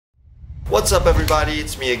What's up everybody,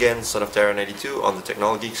 it's me again, Son of Terra92 on the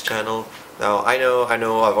Technology Geeks channel. Now I know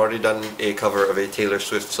I've already done a cover of a Taylor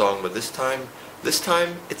Swift song, but this time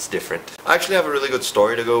it's different. I actually have a really good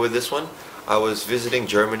story to go with this one. I was visiting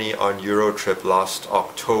Germany on Euro trip last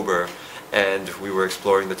October and we were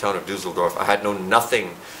exploring the town of Dusseldorf. I had known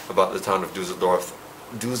nothing about the town of Dusseldorf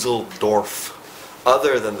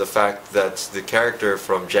other than the fact that the character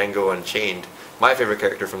from Django Unchained, my favorite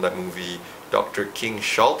character from that movie, Dr. King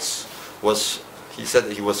Schultz, he said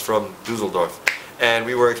that he was from Dusseldorf. And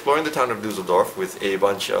we were exploring the town of Dusseldorf with a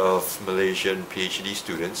bunch of Malaysian PhD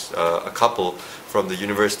students, a couple from the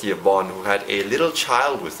University of Bonn who had a little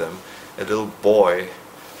child with them, a little boy,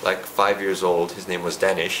 like 5 years old. His name was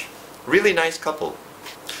Danish. Really nice couple.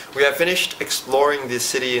 We had finished exploring the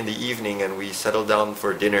city in the evening and we settled down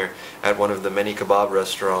for dinner at one of the many kebab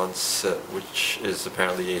restaurants, which is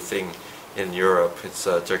apparently a thing in Europe. It's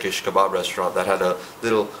a Turkish kebab restaurant that had a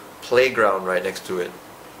little playground right next to it.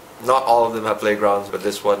 Not all of them have playgrounds, but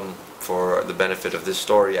this one, for the benefit of this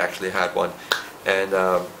story, actually had one. And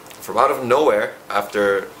from out of nowhere,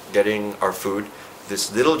 after getting our food,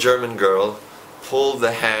 this little German girl pulled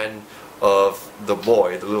the hand of the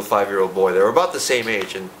boy, the little 5-year-old boy. They were about the same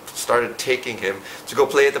age, and started taking him to go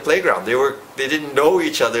play at the playground. They didn't know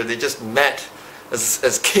each other, they just met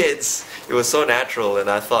as kids. It was so natural, and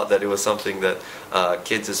I thought that it was something that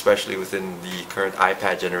kids, especially within the current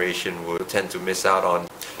iPad generation, would tend to miss out on.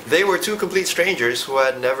 They were two complete strangers who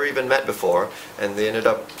had never even met before, and they ended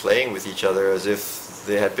up playing with each other as if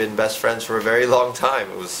they had been best friends for a very long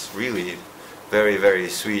time. It was really very, very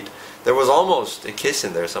sweet. There was almost a kiss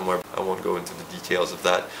in there somewhere. I won't go into the details of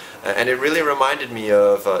that. And it really reminded me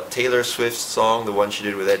of Taylor Swift's song, the one she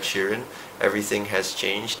did with Ed Sheeran, Everything Has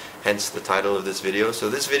Changed, hence the title of this video. So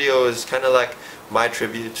this video is kind of like my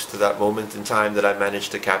tribute to that moment in time that I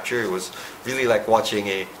managed to capture. It was really like watching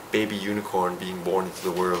a baby unicorn being born into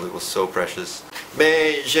the world. It was so precious.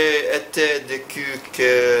 Mais j'ai été déçu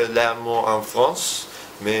que l'amour en France,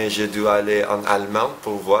 mais j'ai dû aller en allemand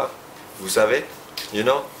pour voir. Vous savez, you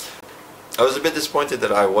know? I was a bit disappointed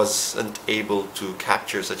that I wasn't able to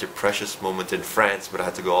capture such a precious moment in France, but I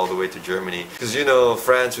had to go all the way to Germany. Because you know,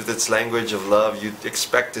 France with its language of love, you'd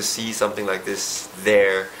expect to see something like this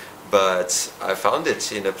there, but I found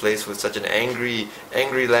it in a place with such an angry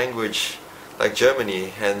language like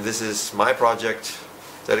Germany, and this is my project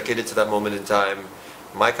dedicated to that moment in time,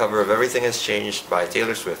 my cover of Everything Has Changed by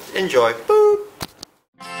Taylor Swift. Enjoy! Boop!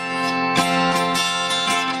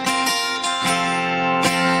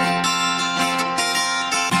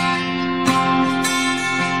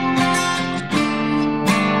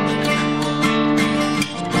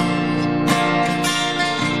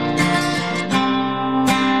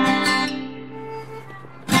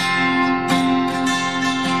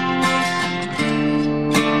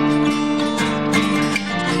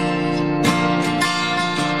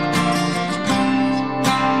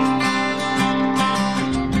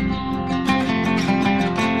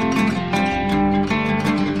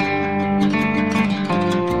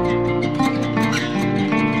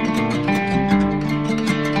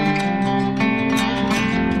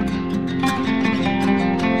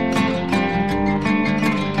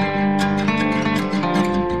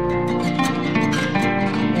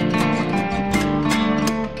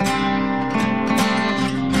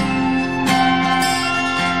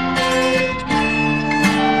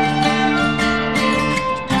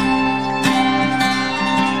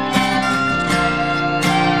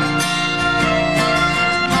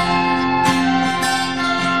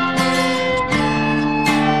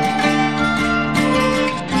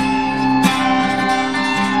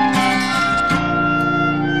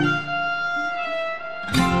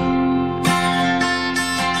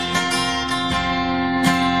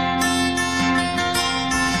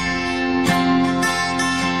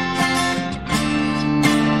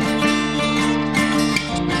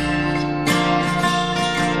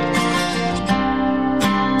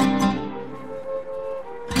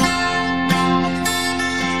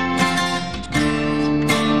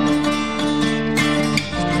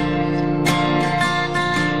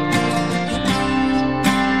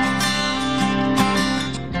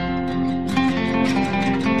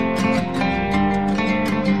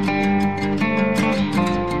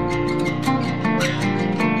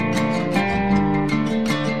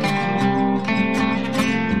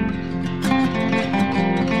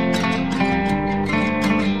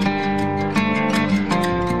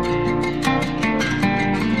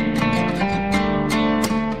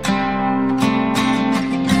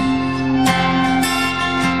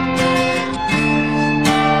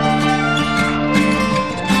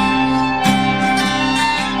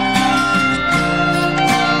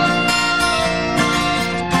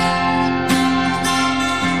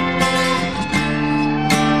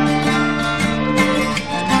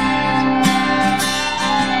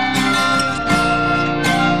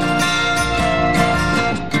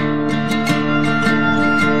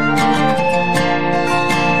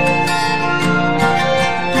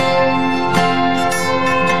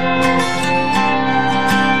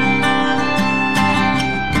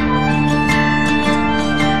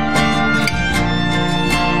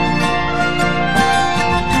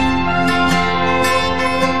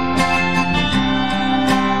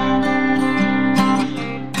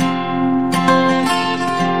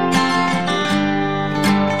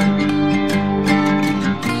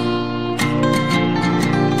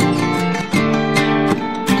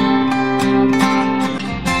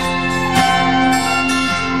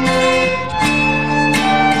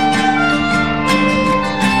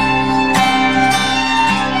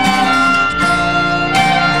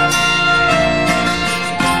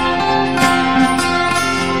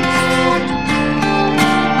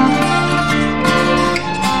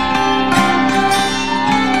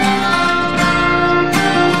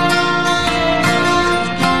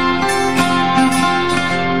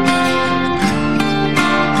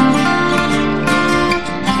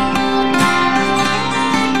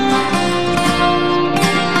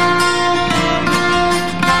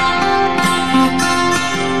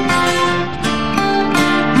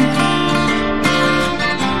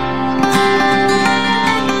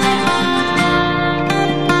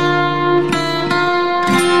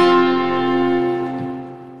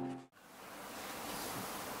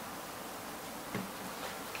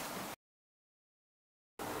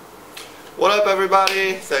 What up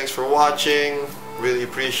everybody? Thanks for watching. Really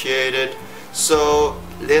appreciate it. So,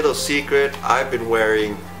 little secret, I've been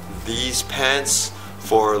wearing these pants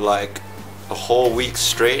for like a whole week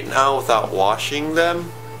straight now without washing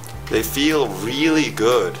them. They feel really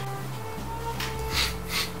good.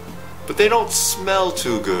 But they don't smell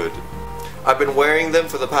too good. I've been wearing them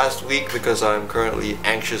for the past week because I'm currently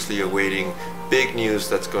anxiously awaiting big news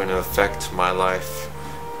that's going to affect my life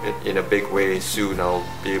in a big way soon. I'll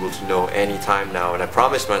be able to know any time now, and I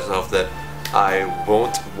promised myself that I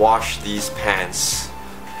won't wash these pants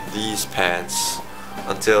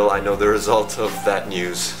until I know the result of that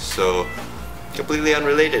news. So, completely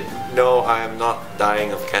unrelated. No, I am not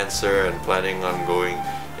dying of cancer and planning on going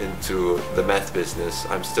into the meth business.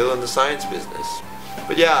 I'm still in the science business.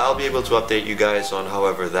 But yeah, I'll be able to update you guys on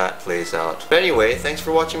however that plays out. But anyway, thanks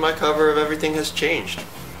for watching my cover of Everything Has Changed.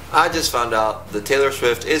 I just found out that Taylor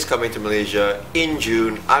Swift is coming to Malaysia in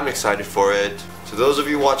June. I'm excited for it. So those of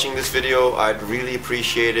you watching this video, I'd really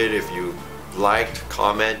appreciate it if you liked,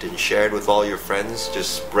 comment, and shared with all your friends.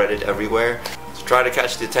 Just spread it everywhere. So try to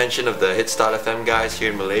catch the attention of the Hits.fm guys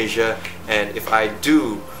here in Malaysia. And if I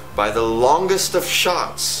do, by the longest of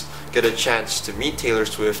shots, get a chance to meet Taylor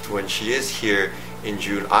Swift when she is here in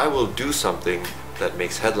June, I will do something that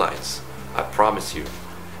makes headlines. I promise you.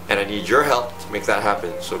 And I need your help to make that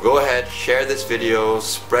happen. So go ahead, share this video,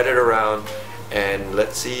 spread it around, and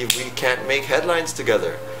let's see if we can't make headlines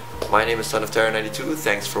together. My name is Son of Terror 92.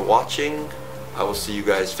 Thanks for watching. I will see you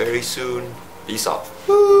guys very soon. Peace off.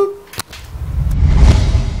 Woo!